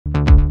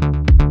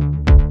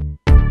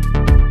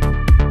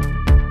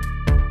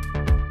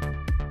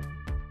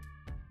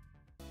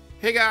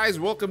Hey guys,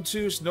 welcome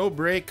to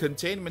Snowbreak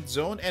Containment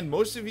Zone, and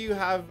most of you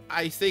have,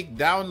 I think,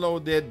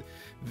 downloaded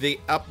the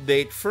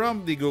update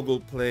from the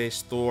Google Play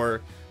Store.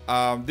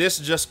 This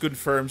just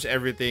confirms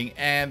everything,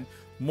 and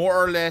more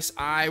or less,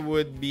 I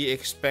would be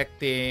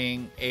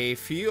expecting a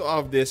few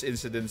of these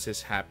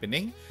incidences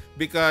happening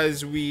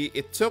because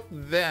it took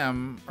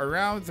them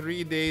around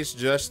 3 days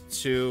just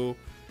to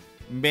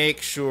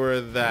make sure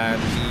that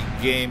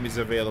the game is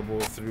available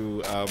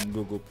through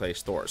Google Play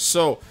Store.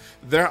 So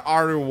there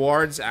are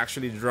rewards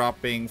actually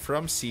dropping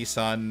from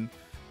Season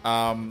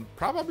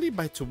probably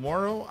by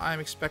tomorrow. I'm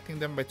expecting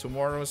them by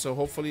tomorrow, so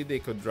hopefully they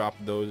could drop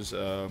those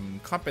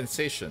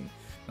compensation,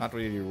 not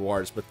really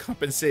rewards, but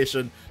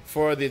compensation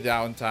for the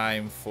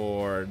downtime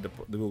for the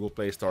Google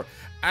Play Store.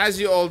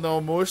 As you all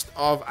know,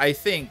 I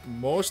think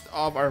most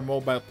of our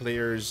mobile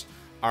players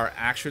are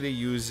actually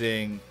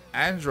using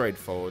Android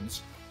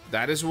phones.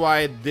 That is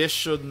why this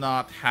should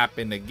not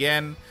happen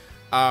again.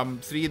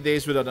 3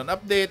 days without an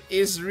update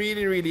is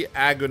really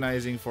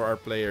agonizing for our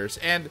players,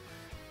 and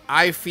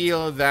I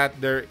feel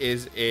that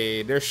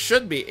there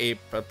should be a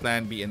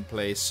plan B in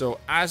place.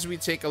 So as we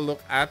take a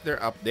look at their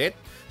update,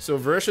 so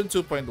version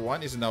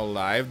 2.1 is now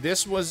live.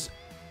 This was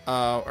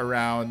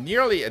around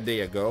nearly a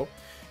day ago.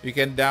 You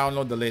can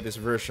download the latest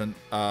version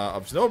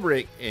of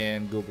Snowbreak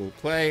in Google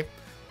Play.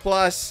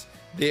 Plus,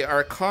 they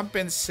are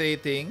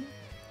compensating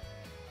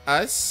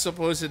us.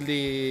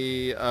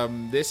 Supposedly,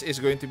 this is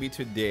going to be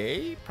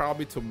today,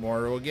 probably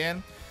tomorrow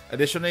again.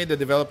 Additionally, the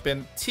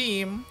development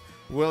team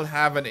will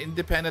have an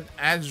independent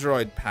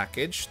Android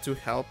package to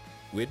help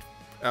with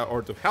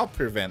to help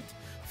prevent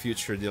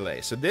future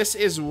delays. So this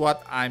is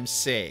what I'm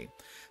saying.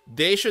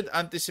 They should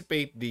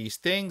anticipate these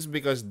things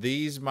because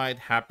these might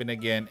happen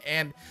again,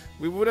 and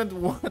we wouldn't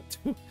want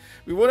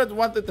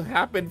it to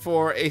happen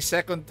for a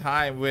second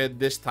time with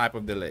this type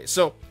of delay.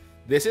 So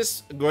this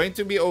is going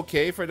to be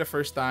okay for the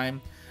first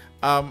time.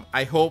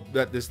 I hope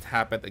that this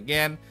happened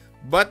again.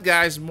 But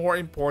guys, more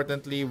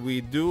importantly, we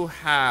do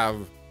have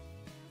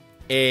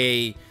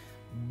a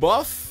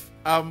buff,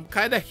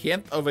 kind of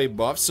hint of a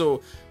buff.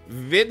 So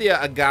Vidya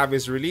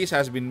Agave's release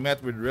has been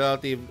met with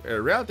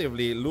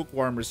relatively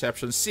lukewarm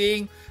reception,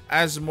 seeing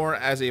as more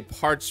as a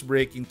parts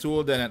breaking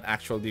tool than an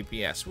actual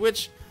DPS,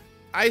 which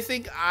I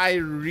think I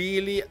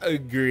really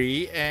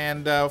agree.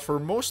 And for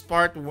most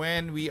part,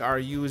 when we are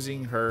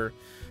using her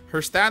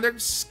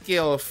standard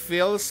skill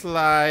feels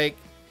like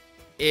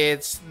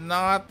it's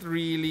not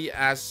really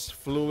as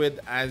fluid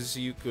as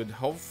you could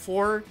hope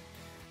for.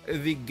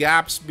 The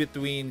gaps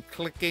between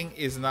clicking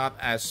is not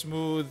as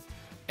smooth,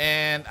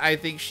 and I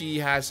think she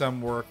has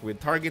some work with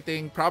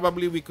targeting.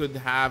 Probably we could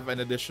have an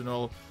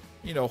additional,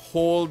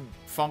 hold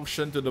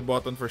function to the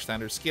button for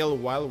standard skill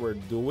while we're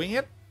doing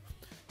it.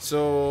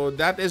 So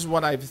that is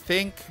what I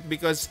think,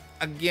 because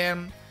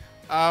again,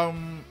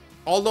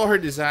 although her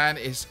design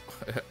is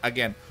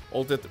again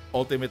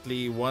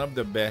ultimately one of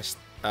the best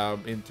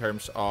in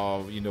terms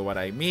of, you know what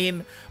I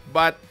mean,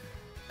 but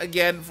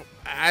again,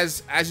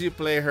 as you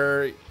play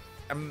her,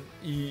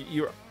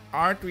 you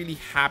aren't really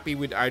happy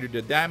with either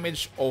the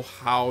damage or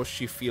how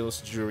she feels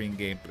during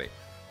gameplay.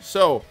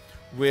 So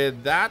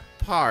with that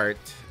part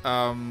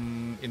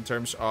in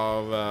terms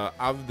of out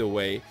of the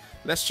way,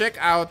 let's check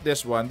out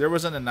this one. There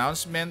was an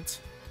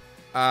announcement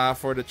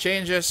for the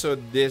changes, so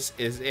this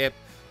is it.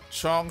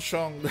 Chong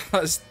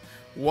Dust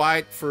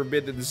White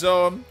Forbidden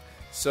Zone.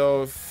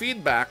 So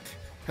feedback.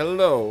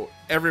 Hello,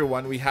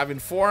 everyone. We have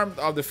informed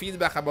of the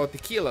feedback about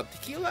tequila.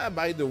 Tequila,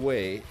 by the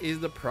way, is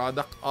the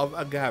product of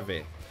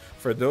agave.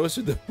 For those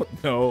who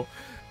don't know,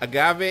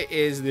 agave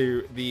is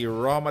the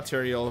raw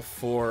material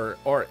for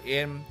or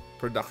in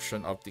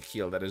production of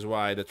tequila. That is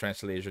why the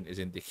translation is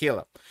in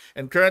tequila.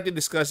 And currently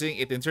discussing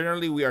it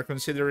internally, we are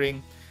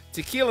considering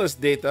tequila's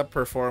data,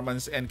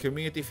 performance, and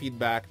community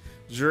feedback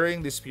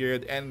during this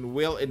period, and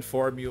will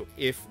inform you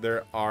if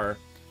there are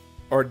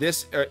or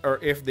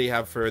if they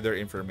have further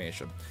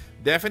information.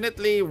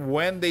 Definitely,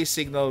 when they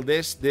signal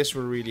this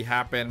will really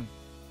happen.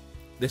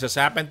 This has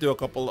happened to a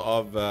couple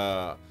of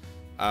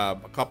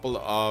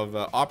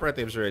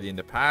operatives already in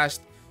the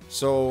past.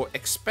 So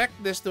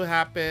expect this to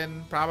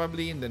happen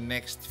probably in the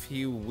next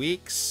few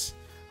weeks.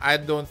 I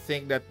don't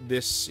think that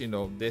this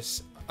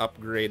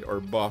upgrade or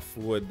buff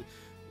would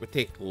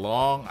take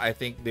long. I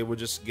think they would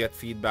just get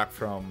feedback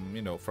from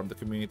the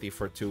community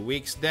for 2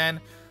 weeks, then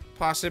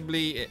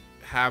possibly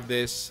have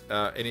this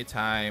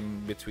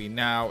anytime between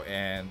now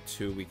and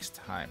 2 weeks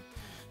time.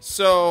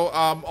 So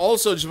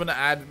also just want to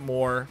add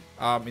more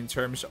in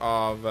terms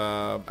of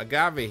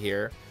agave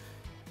here.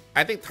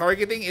 I think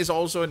targeting is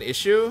also an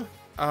issue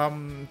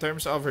in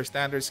terms of her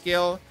standard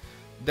skill.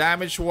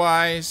 Damage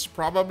wise,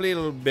 probably a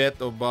little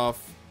bit of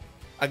buff.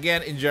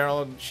 Again, in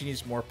general, she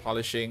needs more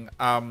polishing.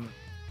 I'm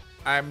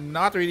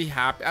not really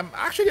happy. I'm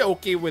actually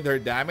okay with her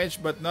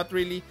damage, but not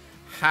really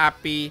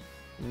happy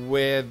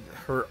with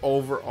her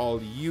overall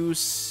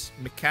use,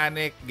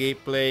 mechanic,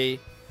 gameplay,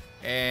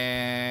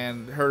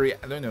 and her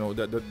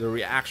the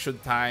reaction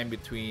time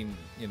between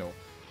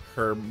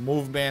her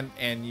movement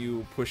and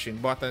you pushing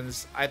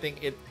buttons. I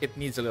think it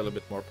needs a little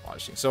bit more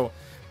polishing. So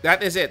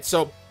that is it.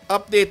 So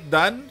update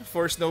done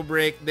for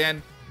Snowbreak,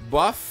 then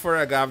buff for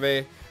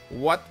Agave.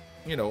 What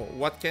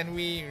what can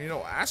we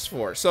ask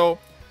for? So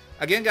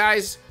again,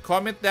 guys,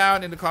 comment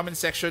down in the comment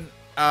section.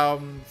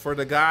 For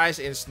the guys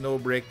in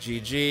Snowbreak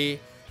GG,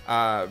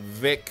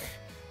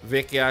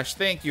 Vic Yash,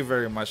 thank you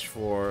very much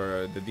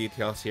for the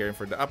details here and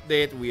for the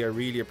update. We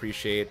really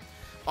appreciate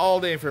all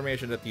the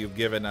information that you've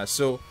given us.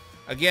 So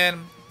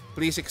again,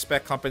 please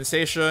expect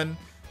compensation,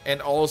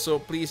 and also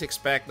please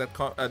expect that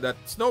that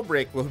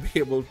Snowbreak will be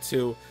able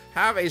to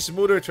have a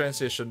smoother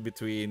transition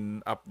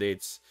between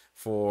updates,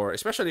 for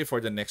especially for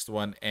the next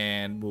one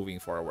and moving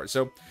forward.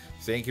 So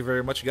thank you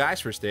very much,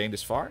 guys, for staying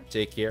this far.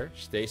 Take care,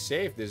 stay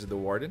safe. This is the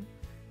Warden,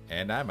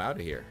 and I'm out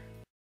of here.